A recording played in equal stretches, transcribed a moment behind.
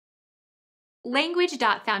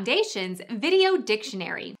Language.Foundation's Video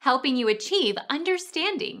Dictionary, helping you achieve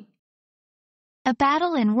understanding. A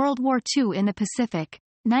battle in World War II in the Pacific,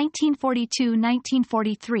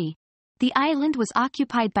 1942–1943. The island was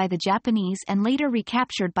occupied by the Japanese and later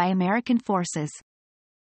recaptured by American forces.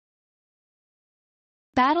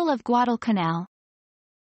 Battle of Guadalcanal.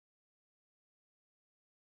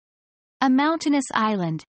 A mountainous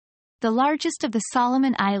island. The largest of the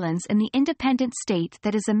Solomon Islands and the independent state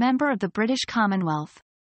that is a member of the British Commonwealth.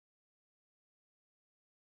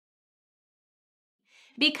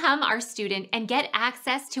 Become our student and get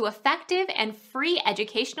access to effective and free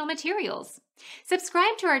educational materials.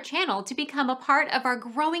 Subscribe to our channel to become a part of our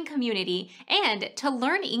growing community and to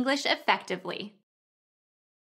learn English effectively.